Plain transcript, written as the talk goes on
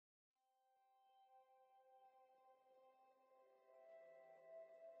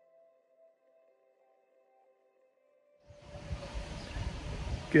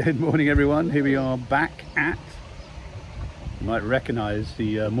Good morning, everyone. Here we are back at, you might recognise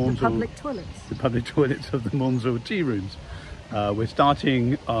the Maunsel, the public toilets of the Maunsel tea rooms. We're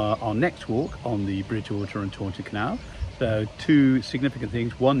starting our next walk on the Bridgwater and Taunton Canal. So two significant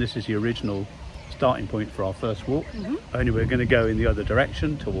things. One, this is the original starting point for our first walk. Only we're going to go in the other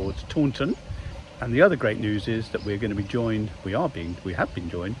direction towards Taunton. And the other great news is that we're going to be joined, we have been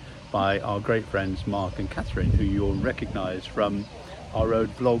joined by our great friends Mark and Catherine, who you'll recognise from our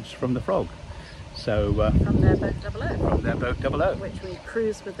road vlogs from the Frog. So from their boat 00. From their boat 00. Which we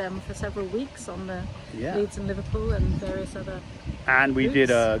cruised with them for several weeks on the Yeah. Leeds and Liverpool and various other And we routes. did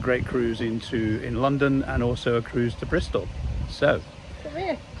a great cruise in London and also a cruise to Bristol. So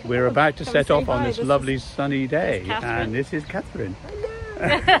we're about to set off on this lovely sunny day, and this is Catherine.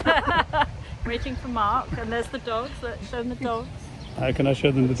 Waiting for Mark, and there's the dogs. Let's show them the dogs. How can I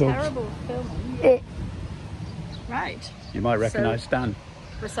show them the dogs? Terrible filming. Right. You might recognise So, Stan.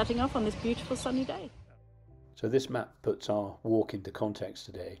 We're setting off on this beautiful sunny day. So this map puts our walk into context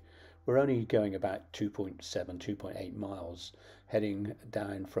today. We're only going about 2.8 miles, heading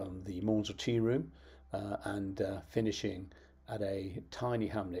down from the Maunsel tea room and finishing at a tiny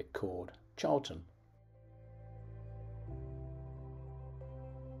hamlet called Charlton.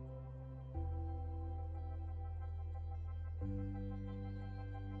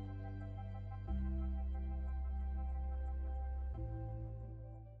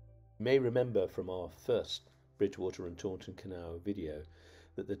 You may remember from our first Bridgwater and Taunton Canal video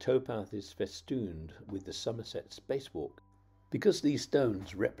that the towpath is festooned with the Somerset spacewalk. Because these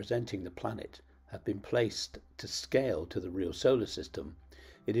stones representing the planet have been placed to scale to the real solar system,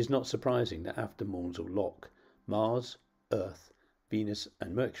 it is not surprising that after Maunsel Lock, Mars, Earth, Venus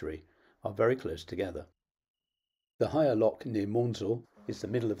and Mercury are very close together. The higher lock near Maunsel is the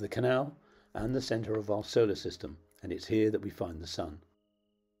middle of the canal and the centre of our solar system, and it's here that we find the Sun.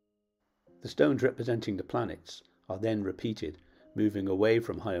 The stones representing the planets are then repeated, moving away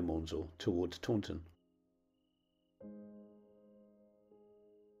from higher Maunsel towards Taunton.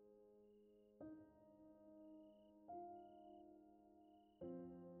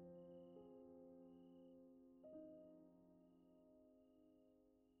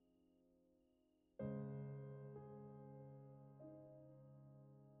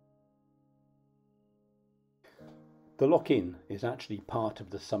 The lock-in is actually part of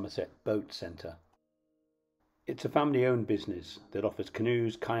the Somerset Boat Centre. It's a family-owned business that offers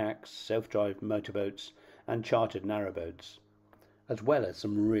canoes, kayaks, self-drive motorboats and chartered narrowboats, as well as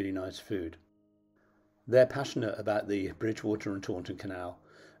some really nice food. They're passionate about the Bridgwater and Taunton Canal,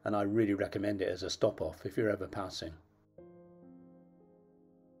 and I really recommend it as a stop-off if you're ever passing.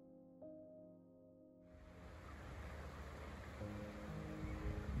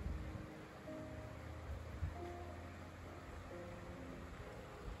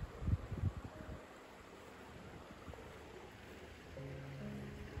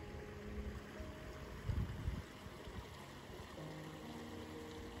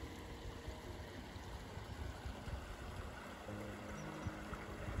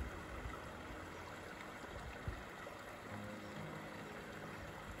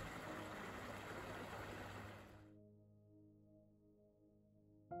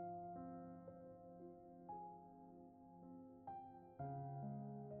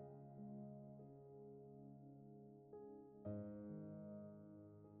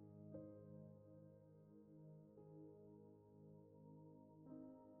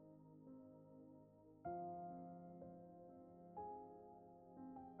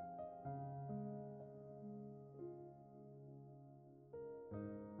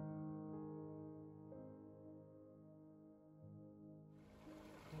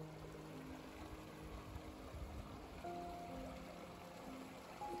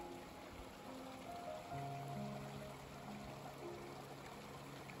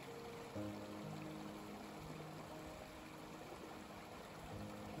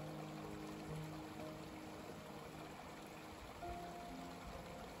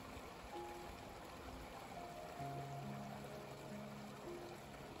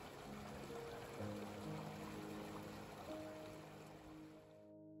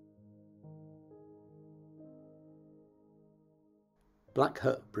 Black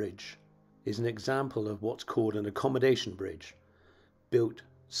Hut Bridge is an example of what's called an accommodation bridge, built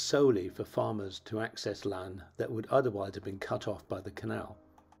solely for farmers to access land that would otherwise have been cut off by the canal.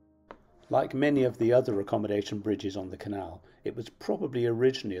 Like many of the other accommodation bridges on the canal, it was probably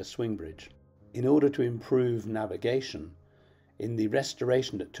originally a swing bridge. In order to improve navigation, in the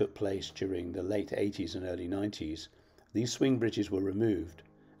restoration that took place during the late 80s and early 90s, these swing bridges were removed,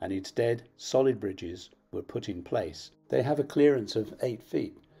 and instead solid bridges were put in place, they have a clearance of 8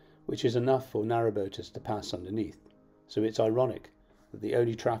 feet, which is enough for narrowboaters to pass underneath. So it's ironic that the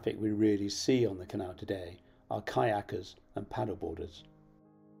only traffic we really see on the canal today are kayakers and paddleboarders.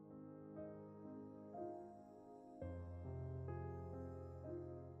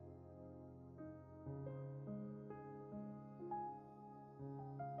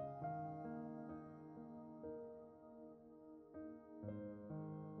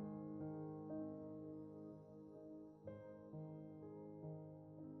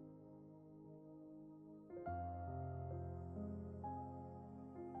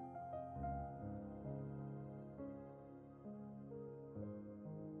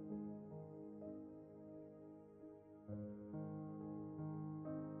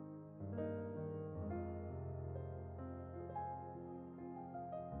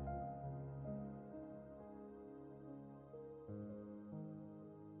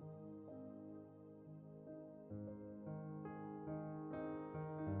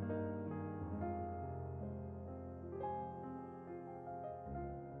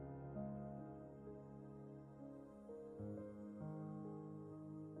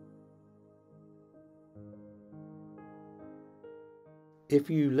 If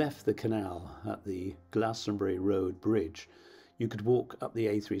you left the canal at the Glastonbury Road Bridge, you could walk up the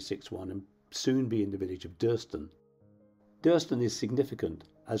A361 and soon be in the village of Durston. Durston is significant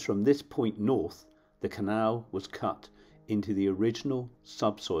as from this point north, the canal was cut into the original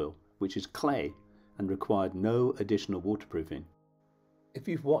subsoil, which is clay and required no additional waterproofing. If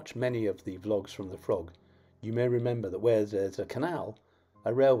you've watched many of the vlogs from the Frog, you may remember that where there's a canal,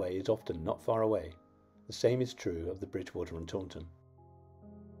 a railway is often not far away. The same is true of the Bridgwater and Taunton.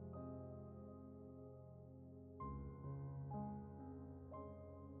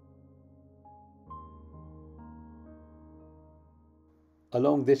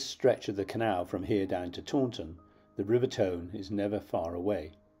 Along this stretch of the canal from here down to Taunton, the River Tone is never far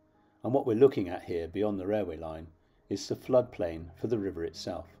away, and what we're looking at here beyond the railway line is the floodplain for the river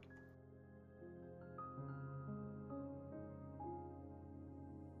itself.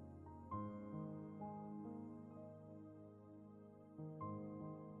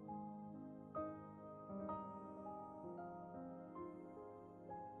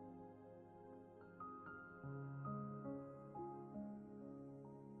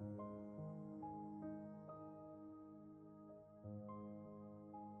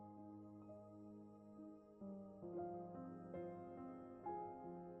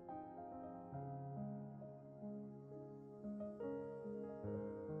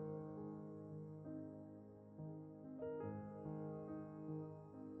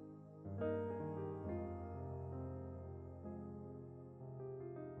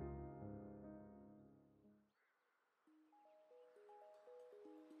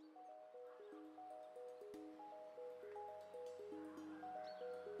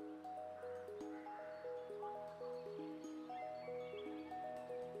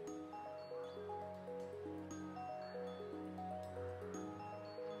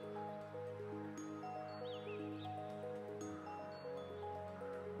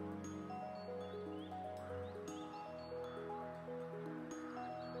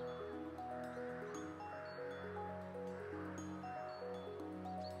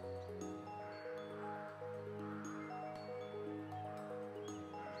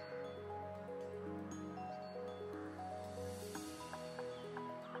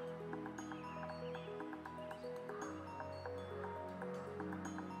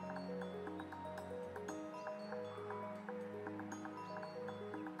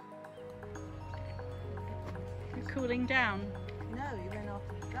 Cooling down. No, he went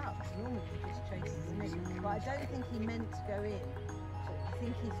after the ducks. Normally he just chases them in. But I don't think he meant to go in. I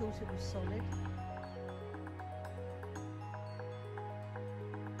think he thought it was solid.